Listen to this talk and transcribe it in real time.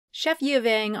Chef Yia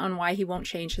Vang on why he won't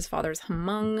change his father's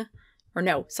Hmong, or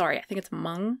no, sorry, I think it's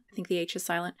Hmong. I think the H is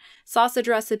silent. Sausage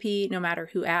recipe, no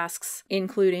matter who asks,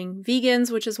 including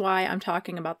vegans, which is why I'm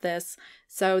talking about this.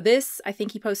 So this, I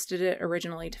think he posted it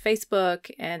originally to Facebook,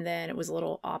 and then it was a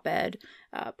little op-ed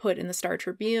put in the Star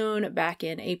Tribune back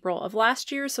in April of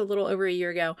last year, so a little over a year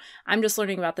ago. I'm just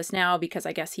learning about this now because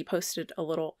I guess he posted a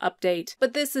little update.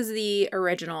 But this is the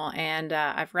original, and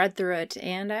I've read through it,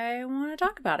 and I want to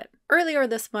talk about it. Earlier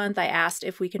this month, I asked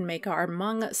if we can make our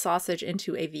Hmong sausage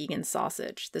into a vegan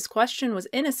sausage. This question was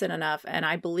innocent enough, and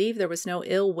I believe there was no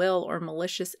ill will or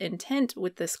malicious intent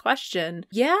with this question.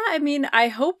 Yeah, I mean, I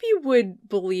hope you would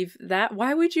believe that.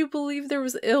 Why would you believe there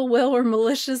was ill will or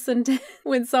malicious intent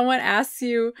when someone asks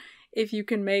you if you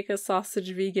can make a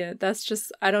sausage vegan? That's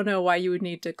just, I don't know why you would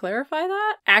need to clarify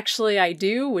that. Actually, I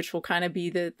do, which will kind of be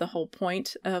the whole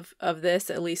point of this,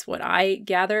 at least what I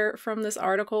gather from this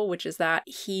article, which is that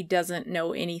he doesn't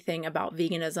know anything about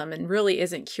veganism and really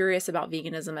isn't curious about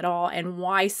veganism at all, and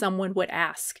why someone would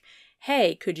ask,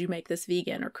 hey, could you make this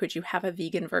vegan, or could you have a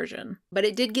vegan version? But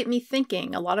it did get me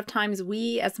thinking. A lot of times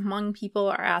we as Hmong people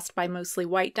are asked by mostly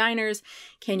white diners,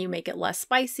 can you make it less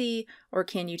spicy, or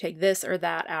can you take this or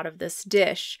that out of this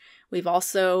dish? We've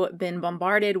also been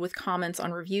bombarded with comments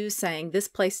on reviews saying this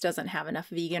place doesn't have enough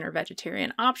vegan or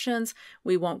vegetarian options,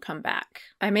 we won't come back.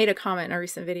 I made a comment in a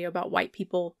recent video about white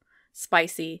people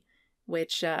spicy,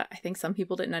 which I think some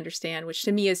people didn't understand, which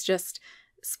to me is just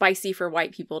spicy for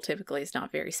white people typically is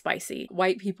not very spicy.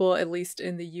 White people, at least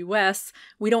in the US,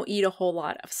 we don't eat a whole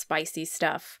lot of spicy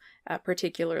stuff,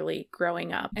 particularly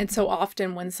growing up. And so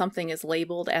often when something is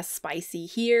labeled as spicy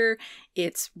here,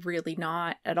 it's really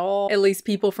not at all. At least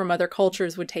people from other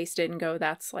cultures would taste it and go,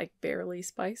 that's like barely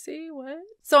spicy, what?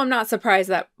 So I'm not surprised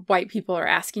that white people are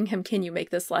asking him, can you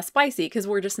make this less spicy? Because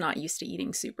we're just not used to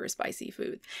eating super spicy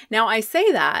food. Now I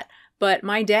say that, but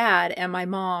my dad and my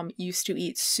mom used to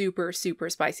eat super, super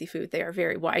spicy food. They are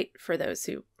very white, for those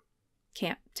who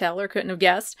can't tell or couldn't have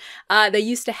guessed. They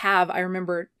used to have, I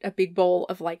remember, a big bowl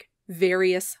of like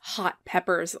various hot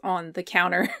peppers on the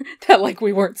counter that like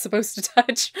we weren't supposed to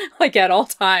touch like at all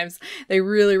times. They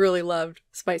really, really loved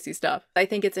spicy stuff. I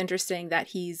think it's interesting that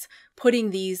he's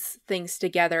putting these things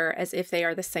together as if they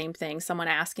are the same thing. Someone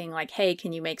asking like, hey,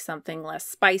 can you make something less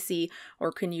spicy,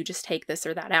 or can you just take this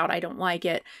or that out? I don't like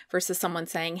it. Versus someone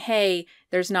saying, hey,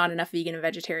 there's not enough vegan and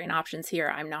vegetarian options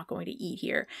here, I'm not going to eat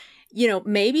here. You know,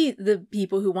 maybe the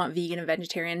people who want vegan and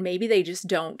vegetarian, maybe they just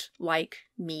don't like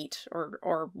meat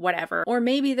or whatever. Or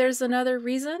maybe there's another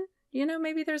reason. You know,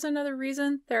 maybe there's another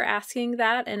reason they're asking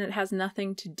that, and it has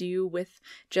nothing to do with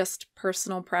just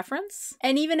personal preference.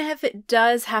 And even if it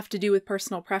does have to do with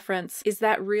personal preference, is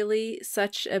that really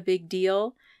such a big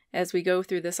deal? As we go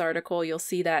through this article, you'll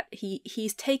see that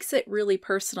he takes it really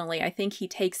personally. I think he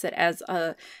takes it as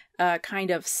a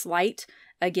kind of slight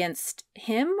against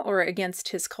him or against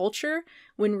his culture,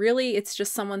 when really it's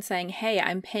just someone saying, hey,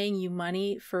 I'm paying you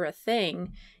money for a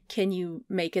thing. Can you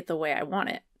make it the way I want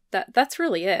it? That's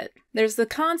really it. There's the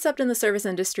concept in the service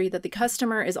industry that the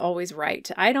customer is always right.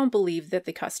 I don't believe that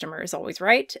the customer is always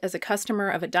right. As a customer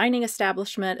of a dining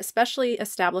establishment, especially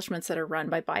establishments that are run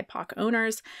by BIPOC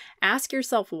owners, ask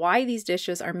yourself why these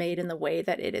dishes are made in the way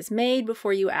that it is made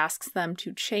before you ask them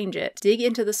to change it. Dig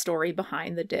into the story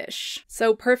behind the dish.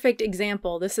 So, perfect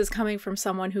example. This is coming from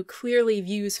someone who clearly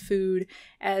views food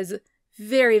as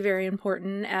very, very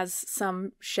important, as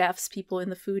some chefs, people in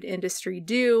the food industry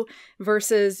do,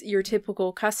 versus your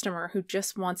typical customer who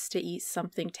just wants to eat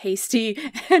something tasty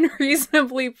and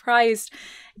reasonably priced.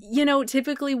 You know,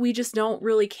 typically we just don't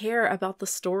really care about the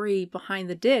story behind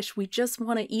the dish. We just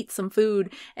want to eat some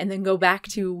food and then go back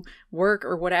to work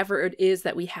or whatever it is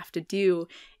that we have to do.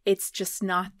 It's just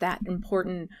not that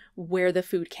important where the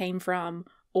food came from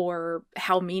or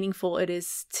how meaningful it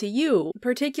is to you,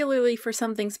 particularly for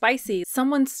something spicy.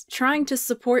 Someone's trying to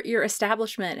support your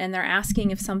establishment and they're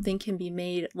asking if something can be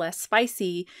made less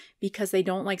spicy because they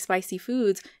don't like spicy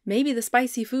foods. Maybe the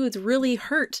spicy foods really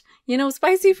hurt. You know,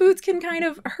 spicy foods can kind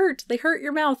of hurt. They hurt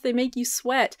your mouth. They make you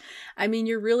sweat. I mean,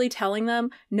 you're really telling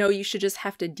them, no, you should just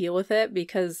have to deal with it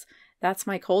because that's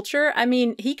my culture. I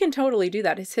mean, he can totally do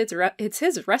that. It's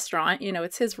his restaurant, you know,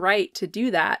 it's his right to do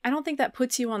that. I don't think that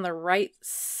puts you on the right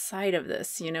side of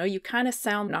this, you know? You kind of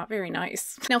sound not very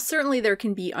nice. Now, certainly there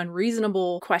can be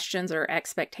unreasonable questions or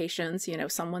expectations. You know,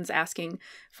 someone's asking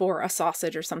for a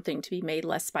sausage or something to be made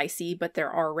less spicy, but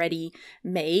they're already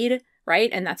made,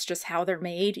 right? And that's just how they're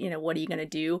made. You know, what are you going to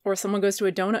do? Or someone goes to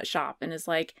a donut shop and is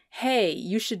like, hey,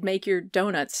 you should make your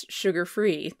donuts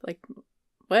sugar-free. Like,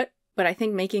 what? But I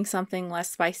think making something less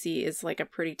spicy is like a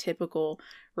pretty typical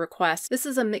request. This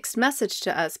is a mixed message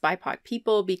to us BIPOC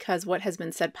people because what has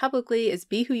been said publicly is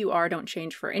be who you are, don't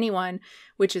change for anyone,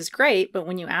 which is great. But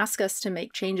when you ask us to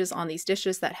make changes on these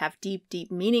dishes that have deep,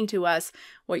 deep meaning to us,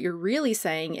 what you're really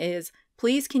saying is,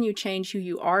 please, can you change who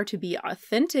you are to be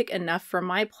authentic enough for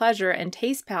my pleasure and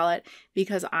taste palette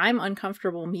because I'm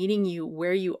uncomfortable meeting you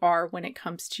where you are when it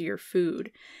comes to your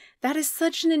food. That is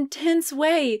such an intense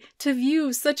way to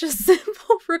view such a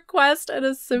simple request and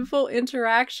a simple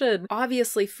interaction.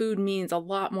 Obviously, food means a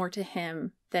lot more to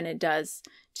him than it does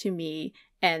to me.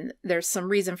 And there's some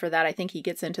reason for that. I think he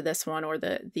gets into this one or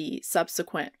the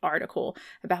subsequent article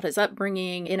about his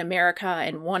upbringing in America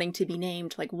and wanting to be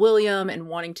named like William and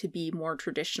wanting to be more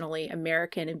traditionally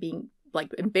American and being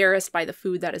like embarrassed by the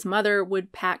food that his mother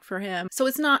would pack for him. So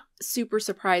it's not super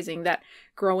surprising that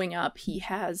growing up he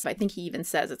has, I think he even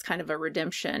says it's kind of a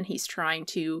redemption. He's trying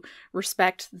to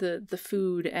respect the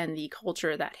food and the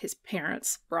culture that his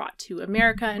parents brought to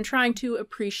America and trying to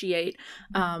appreciate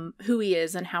who he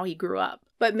is and how he grew up.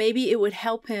 But maybe it would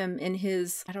help him in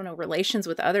his, I don't know, relations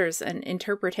with others and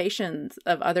interpretations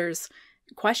of others'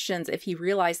 questions if he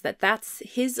realized that that's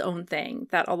his own thing,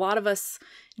 that a lot of us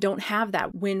don't have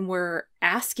that when we're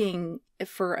asking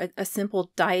for a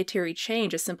simple dietary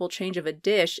change, a simple change of a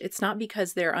dish. It's not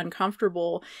because they're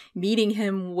uncomfortable meeting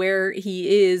him where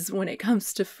he is when it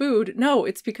comes to food. No,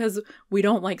 it's because we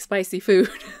don't like spicy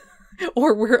food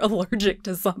or we're allergic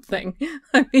to something.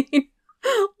 I mean,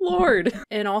 Lord.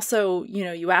 And also, you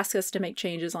know, you ask us to make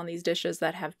changes on these dishes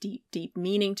that have deep, deep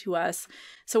meaning to us.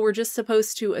 So we're just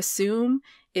supposed to assume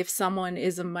if someone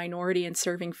is a minority and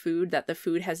serving food that the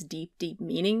food has deep, deep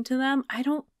meaning to them. I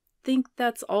don't think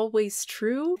that's always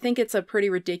true. I think it's a pretty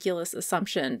ridiculous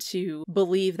assumption to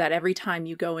believe that every time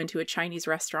you go into a Chinese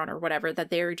restaurant or whatever,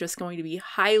 that they're just going to be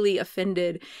highly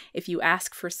offended if you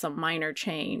ask for some minor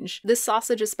change. This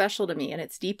sausage is special to me, and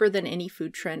it's deeper than any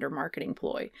food trend or marketing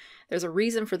ploy. There's a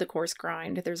reason for the coarse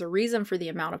grind. There's a reason for the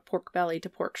amount of pork belly to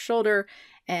pork shoulder,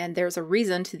 and there's a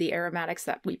reason to the aromatics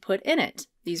that we put in it.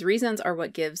 These reasons are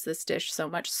what gives this dish so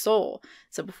much soul.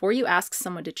 So before you ask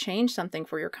someone to change something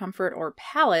for your comfort or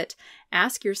palate,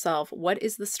 ask yourself, what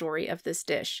is the story of this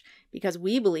dish? Because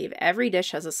we believe every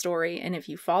dish has a story, and if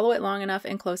you follow it long enough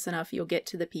and close enough, you'll get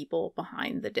to the people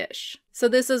behind the dish. So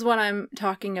this is what I'm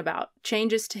talking about.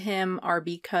 Changes to him are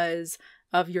because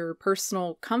of your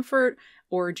personal comfort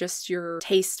or just your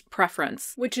taste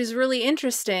preference, which is really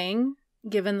interesting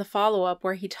given the follow-up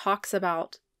where he talks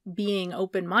about being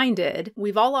open-minded.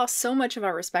 We've all lost so much of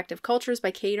our respective cultures by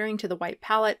catering to the white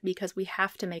palate because we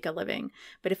have to make a living.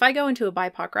 But if I go into a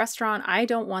BIPOC restaurant, I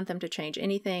don't want them to change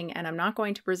anything, and I'm not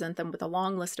going to present them with a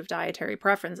long list of dietary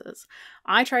preferences.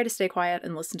 I try to stay quiet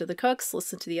and listen to the cooks,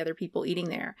 listen to the other people eating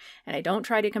there, and I don't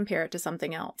try to compare it to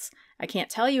something else. I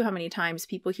can't tell you how many times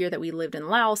people hear that we lived in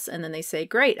Laos and then they say,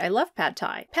 great, I love pad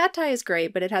thai. Pad thai is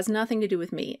great, but it has nothing to do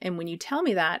with me. And when you tell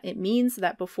me that, it means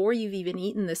that before you've even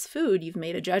eaten this food, you've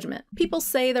made a judgment. People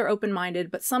say they're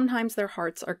open-minded, but sometimes their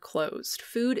hearts are closed.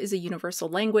 Food is a universal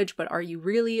language, but are you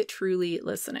really, truly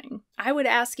listening? I would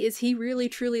ask, is he really,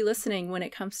 truly listening when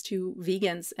it comes to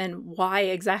vegans and why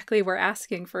exactly we're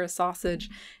asking for a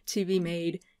sausage to be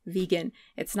made vegan?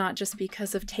 It's not just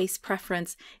because of taste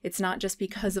preference. It's not just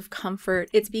because of comfort.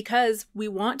 It's because we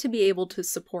want to be able to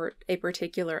support a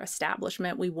particular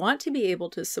establishment. We want to be able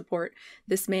to support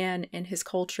this man and his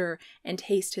culture and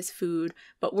taste his food,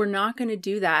 but we're not going to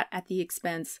do that at the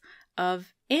expense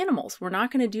of animals. We're not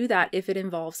going to do that if it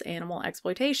involves animal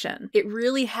exploitation. It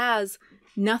really has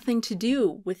nothing to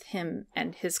do with him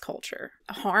and his culture.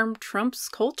 Harm trumps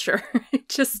culture. It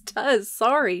just does.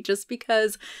 Sorry. Just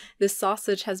because this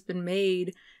sausage has been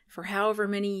made for however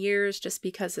many years, just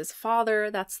because his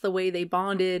father, that's the way they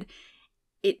bonded,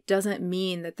 it doesn't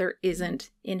mean that there isn't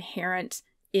inherent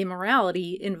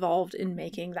immorality involved in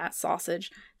making that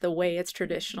sausage the way it's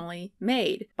traditionally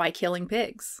made, by killing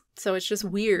pigs. So it's just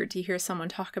weird to hear someone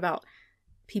talk about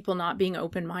people not being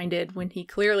open-minded when he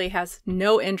clearly has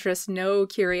no interest, no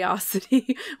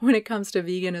curiosity when it comes to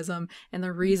veganism and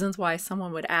the reasons why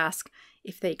someone would ask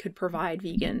if they could provide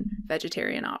vegan,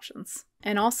 vegetarian options.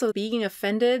 And also being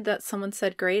offended that someone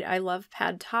said, great, I love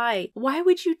pad thai. Why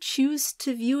would you choose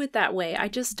to view it that way? I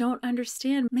just don't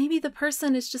understand. Maybe the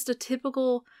person is just a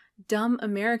typical dumb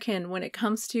American when it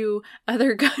comes to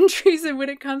other countries and when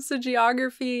it comes to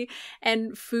geography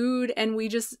and food, and we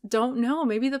just don't know.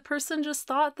 Maybe the person just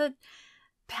thought that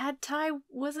pad thai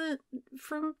wasn't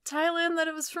from Thailand, that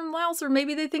it was from Laos, or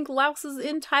maybe they think Laos is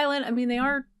in Thailand. I mean, they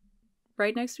are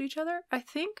right next to each other, I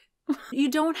think. You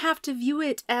don't have to view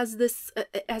it as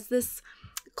this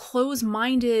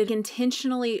close-minded,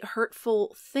 intentionally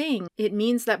hurtful thing. It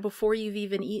means that before you've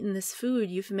even eaten this food,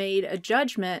 you've made a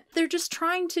judgment. They're just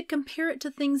trying to compare it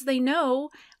to things they know,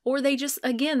 or they just,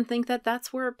 again, think that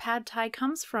that's where pad thai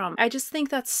comes from. I just think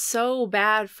that's so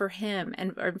bad for him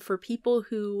and for people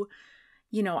who,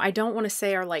 you know, I don't want to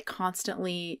say are like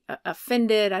constantly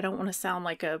offended. I don't want to sound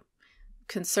like a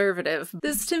conservative.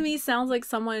 This to me sounds like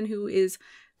someone who is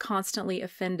constantly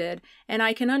offended. And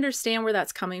I can understand where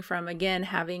that's coming from. Again,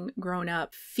 having grown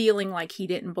up, feeling like he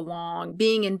didn't belong,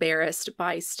 being embarrassed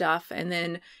by stuff, and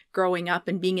then growing up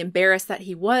and being embarrassed that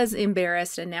he was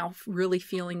embarrassed, and now really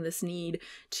feeling this need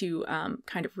to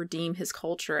kind of redeem his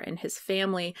culture and his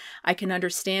family. I can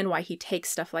understand why he takes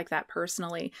stuff like that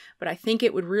personally, but I think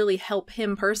it would really help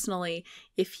him personally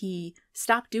if he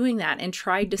stopped doing that and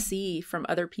tried to see from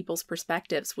other people's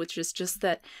perspectives, which is just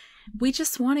that we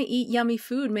just want to eat yummy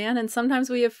food, man. And sometimes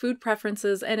we have food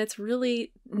preferences, and it's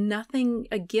really nothing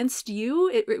against you.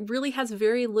 It really has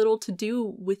very little to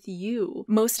do with you.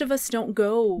 Most of us don't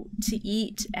go to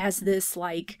eat as this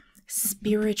like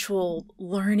spiritual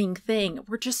learning thing.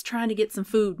 We're just trying to get some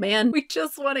food, man. We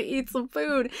just want to eat some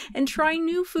food and try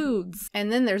new foods.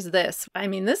 And then there's this. I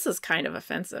mean, this is kind of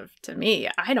offensive to me.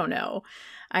 I don't know.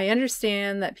 I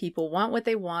understand that people want what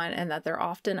they want and that they're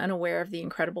often unaware of the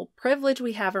incredible privilege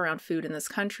we have around food in this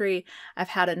country. I've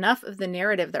had enough of the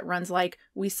narrative that runs like,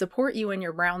 we support you in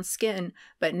your brown skin,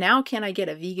 but now can I get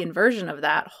a vegan version of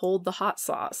that? Hold the hot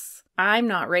sauce. I'm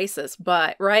not racist,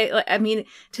 but, right? Like, I mean,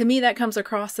 to me, that comes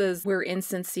across as we're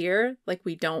insincere, like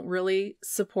we don't really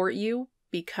support you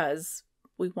because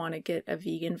we want to get a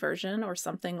vegan version or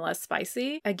something less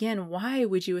spicy. Again, why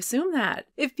would you assume that?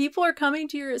 If people are coming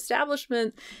to your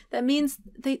establishment, that means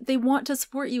they want to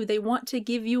support you. They want to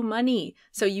give you money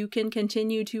so you can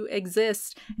continue to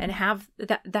exist and have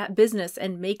that business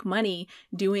and make money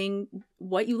doing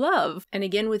what you love. And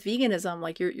again, with veganism,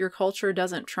 like your culture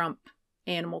doesn't trump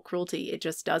animal cruelty. It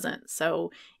just doesn't.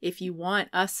 So if you want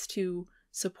us to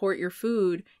support your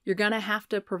food, you're going to have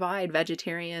to provide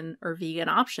vegetarian or vegan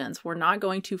options. We're not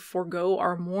going to forego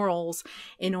our morals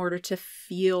in order to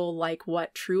feel like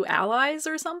what, true allies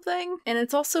or something. And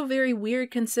it's also very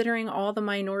weird considering all the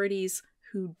minorities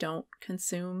who don't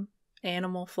consume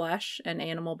animal flesh and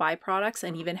animal byproducts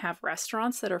and even have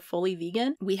restaurants that are fully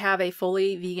vegan. We have a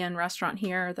fully vegan restaurant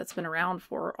here that's been around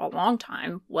for a long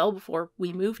time, well before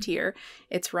we moved here.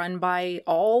 It's run by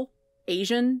all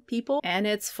Asian people, and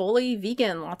it's fully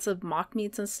vegan. Lots of mock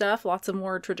meats and stuff. Lots of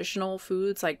more traditional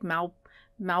foods like malpat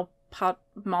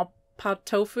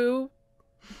tofu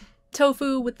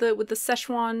with the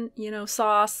Szechuan,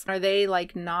 sauce. Are they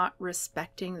like not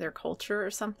respecting their culture or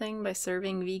something by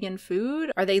serving vegan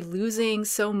food? Are they losing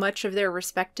so much of their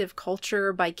respective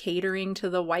culture by catering to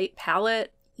the white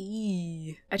palate?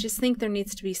 I just think there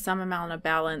needs to be some amount of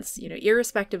balance,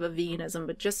 irrespective of veganism,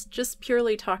 but just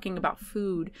purely talking about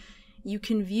food. You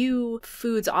can view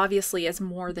foods obviously as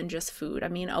more than just food. I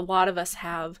mean, a lot of us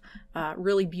have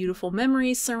really beautiful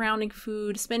memories surrounding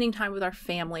food, spending time with our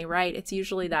family, right? It's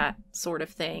usually that sort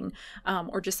of thing.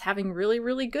 Or just having really,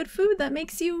 really good food that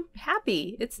makes you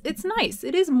happy. It's nice.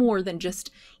 It is more than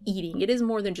just eating. It is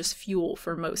more than just fuel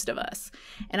for most of us.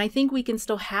 And I think we can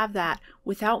still have that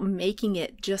without making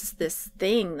it just this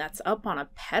thing that's up on a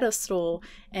pedestal.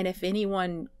 And if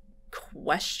anyone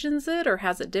questions it or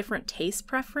has a different taste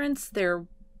preference, they're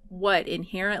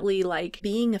inherently like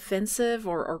being offensive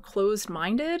or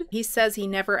closed-minded. He says he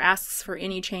never asks for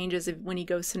any changes when he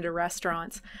goes into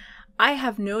restaurants. I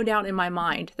have no doubt in my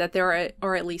mind that there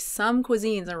are at least some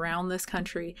cuisines around this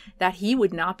country that he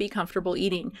would not be comfortable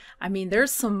eating. I mean,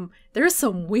 there's some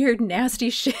weird, nasty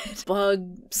shit,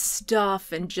 bug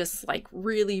stuff, and just like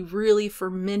really, really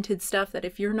fermented stuff that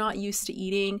if you're not used to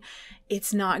eating,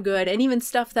 it's not good. And even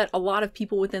stuff that a lot of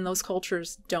people within those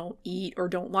cultures don't eat or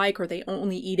don't like, or they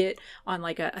only eat it on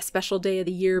like a special day of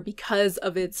the year because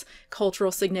of its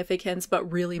cultural significance, but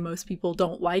really most people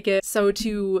don't like it. So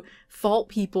to fault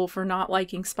people for not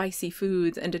liking spicy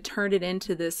foods and to turn it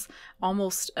into this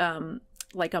almost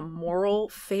like a moral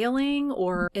failing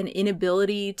or an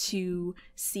inability to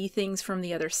see things from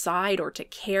the other side or to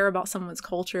care about someone's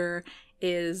culture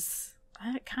is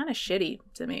kind of shitty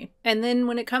to me. And then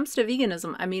when it comes to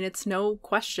veganism, I mean, it's no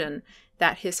question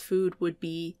that his food would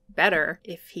be better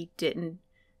if he didn't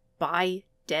buy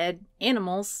dead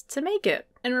animals to make it.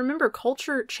 And remember,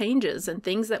 culture changes and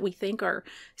things that we think are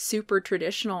super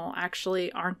traditional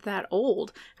actually aren't that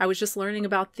old. I was just learning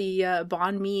about the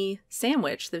banh mi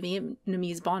sandwich, the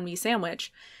Vietnamese banh mi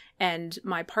sandwich, and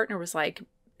my partner was like,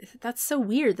 that's so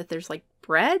weird that there's like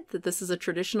bread, that this is a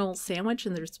traditional sandwich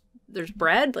and there's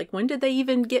bread. Like, when did they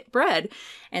even get bread?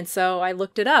 And so I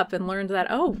looked it up and learned that,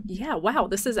 oh yeah, wow,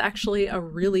 this is actually a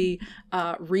really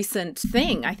recent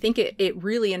thing. I think it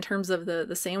really, in terms of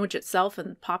the sandwich itself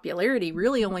and popularity,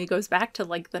 really only goes back to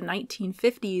like the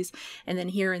 1950s. And then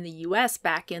here in the US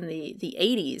back in the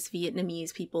 80s,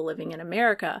 Vietnamese people living in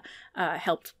America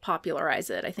helped popularize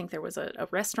it. I think there was a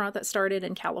restaurant that started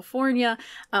in California.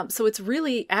 So it's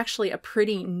really actually a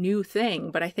pretty new thing.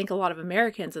 But I think a lot of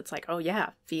Americans, it's like, oh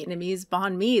yeah, Vietnamese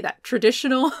banh mi, that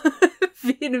traditional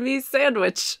Vietnamese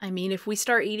sandwich. I mean, if we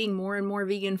start eating more and more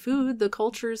vegan food, the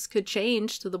cultures could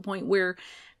change to the point where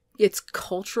it's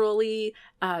culturally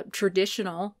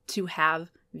traditional to have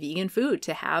vegan food,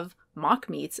 to have mock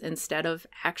meats instead of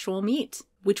actual meat,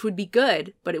 which would be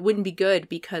good, but it wouldn't be good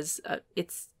because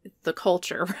it's the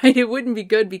culture, right? It wouldn't be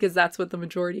good because that's what the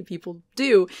majority of people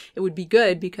do. It would be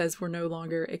good because we're no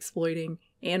longer exploiting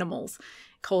animals.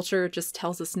 Culture just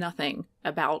tells us nothing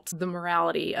about the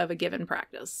morality of a given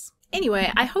practice.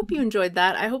 Anyway, I hope you enjoyed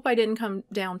that. I hope I didn't come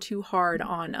down too hard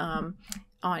on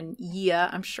Yia.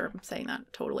 I'm sure I'm saying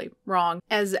that totally wrong.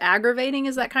 As aggravating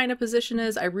as that kind of position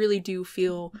is, I really do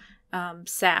feel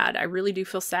sad. I really do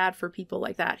feel sad for people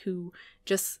like that who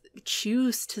just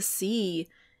choose to see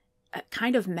a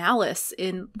kind of malice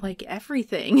in like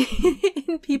everything,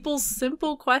 in people's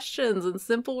simple questions and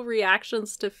simple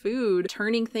reactions to food,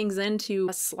 turning things into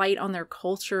a slight on their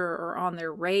culture or on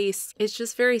their race. It's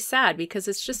just very sad because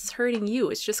it's just hurting you.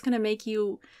 It's just going to make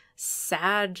you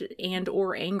sad and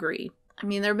or angry. I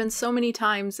mean, there have been so many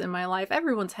times in my life,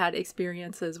 everyone's had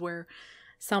experiences where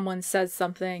someone says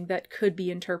something that could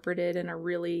be interpreted in a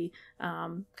really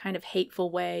kind of hateful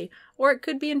way, or it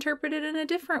could be interpreted in a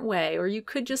different way, or you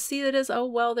could just see it as, oh,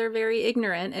 well, they're very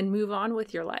ignorant and move on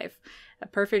with your life. A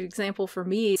perfect example for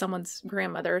me, someone's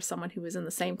grandmother, someone who was in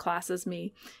the same class as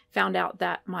me, found out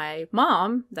that my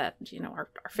mom, that, you know, our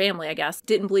family, I guess,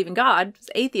 didn't believe in God, was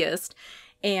atheist,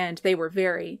 and they were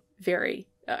very, very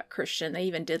Christian. They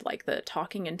even did like the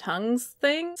talking in tongues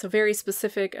thing. So very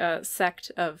specific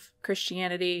sect of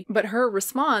Christianity. But her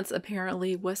response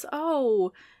apparently was,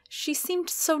 oh, she seemed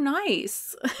so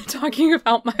nice. Talking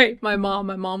about my mom.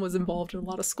 My mom was involved in a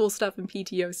lot of school stuff and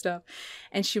PTO stuff.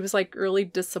 And she was like really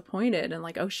disappointed and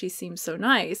like, oh, she seems so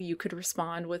nice. You could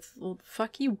respond with, well,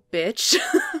 fuck you, bitch.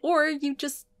 Or you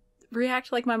just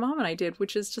react like my mom and I did,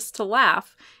 which is just to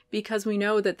laugh, because we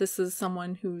know that this is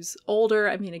someone who's older.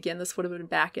 I mean, again, this would have been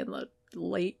back in the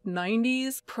late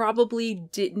 90s, probably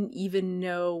didn't even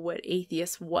know what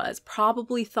atheist was,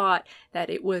 probably thought that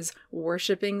it was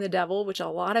worshiping the devil, which a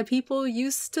lot of people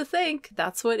used to think.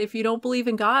 That's what, if you don't believe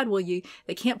in God, well,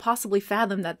 they can't possibly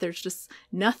fathom that there's just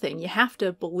nothing. You have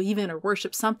to believe in or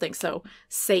worship something. So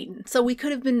Satan. So we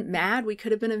could have been mad, we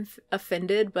could have been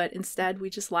offended, but instead we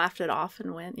just laughed it off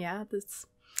and went, yeah, this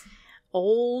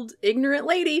old ignorant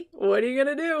lady, what are you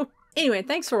gonna do? Anyway,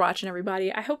 thanks for watching,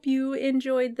 everybody. I hope you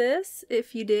enjoyed this.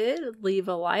 If you did, leave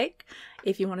a like.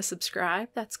 If you want to subscribe,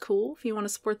 that's cool. If you want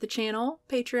to support the channel,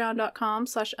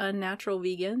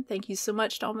 patreon.com/unnaturalvegan. Thank you so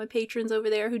much to all my patrons over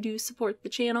there who do support the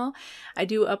channel. I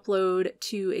do upload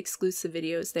 2 exclusive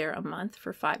videos there a month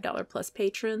for $5 plus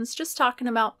patrons, just talking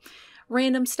about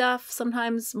random stuff,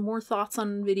 sometimes more thoughts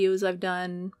on videos I've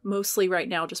done, mostly right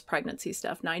now just pregnancy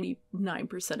stuff.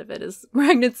 99% of it is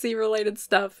pregnancy related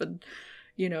stuff and,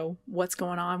 you know, what's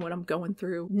going on, what I'm going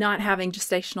through. Not having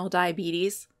gestational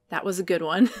diabetes. That was a good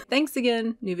one. Thanks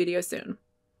again. New video soon.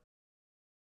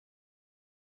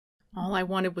 All I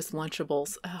wanted was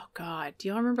Lunchables. Oh God, do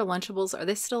y'all remember Lunchables? Are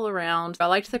they still around? I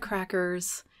liked the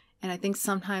crackers, and I think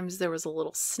sometimes there was a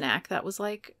little snack that was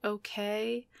like,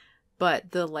 okay.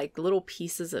 But the like little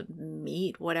pieces of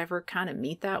meat, whatever kind of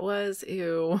meat that was,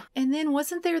 ew. And then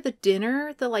wasn't there the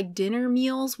dinner, the like dinner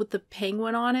meals with the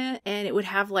penguin on it? And it would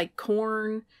have like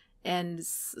corn and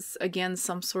again,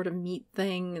 some sort of meat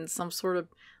thing and some sort of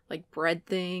like bread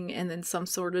thing and then some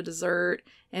sort of dessert.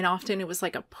 And often it was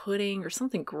like a pudding or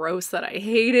something gross that I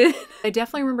hated. I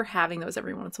definitely remember having those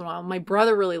every once in a while. My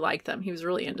brother really liked them. He was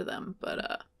really into them,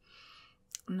 but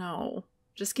no,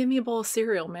 just give me a bowl of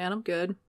cereal, man. I'm good.